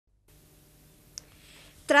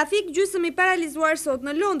Trafik gjysmë i paralizuar sot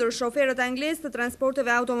në Londer, shoferët anglezë të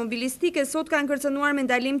transporteve automobilistike sot kanë kërcënuar me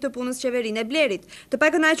ndalim të punës qeverinë e Blerit. Të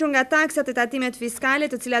pakënaqur nga taksat e tatimet fiskale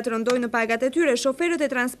të cilat rëndojnë në pagat e tyre, shoferët e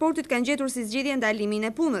transportit kanë gjetur si zgjidhje ndalimin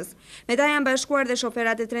e punës. Me ta janë bashkuar dhe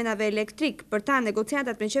shoferat e trenave elektrik. Për ta,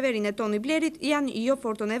 negociatat me qeverinë e toni Blerit janë jo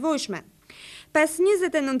fort të nevojshme. Pas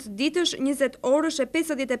 29 ditësh, 20 orësh e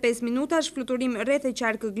 55 minutash fluturim rreth e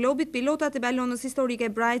qarkë globit, pilotat e balonës historike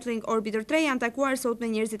Braitling Orbit 3 janë takuar sot me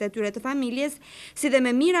njerëzit e tyre të familjes, si dhe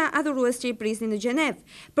me mira adhurues që i prisnin në Gjenevë.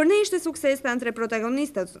 Për ne ishte sukses tanë tre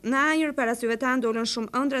protagonistët. Në ajër para syve tanë dolën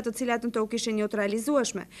shumë ëndra të cilat në tokë ishin jo të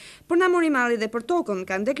realizueshme. Por na mori malli dhe për tokën,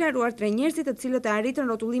 kanë deklaruar tre njerëzit të cilët e arritën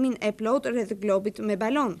rrotullimin e plot rreth globit me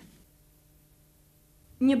balon.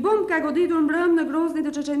 Një bomb ka goditur mbrëm në grozni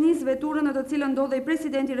të Cecenisë, veturën në të cilën ndodhej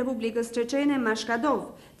Presidenti Republikës Cecene Mashkadov.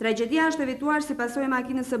 Tragjedia është evituar si pasojë e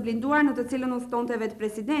makinës së blinduar në të cilën udhtonte vetë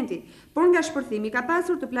presidenti, por nga shpërthimi ka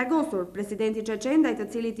pasur të plagosur. Presidenti Cecen, ndaj të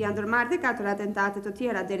cilit janë ndërmarrë 4 atentate të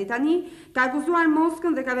tjera deri tani, ka akuzuar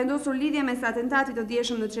Moskën dhe ka vendosur lidhje mes atentatit të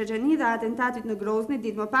dieshëm në Ceceni dhe atentatit në Grozni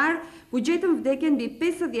ditë më parë, ku gjetën vdekjen mbi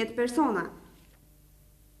 50 persona.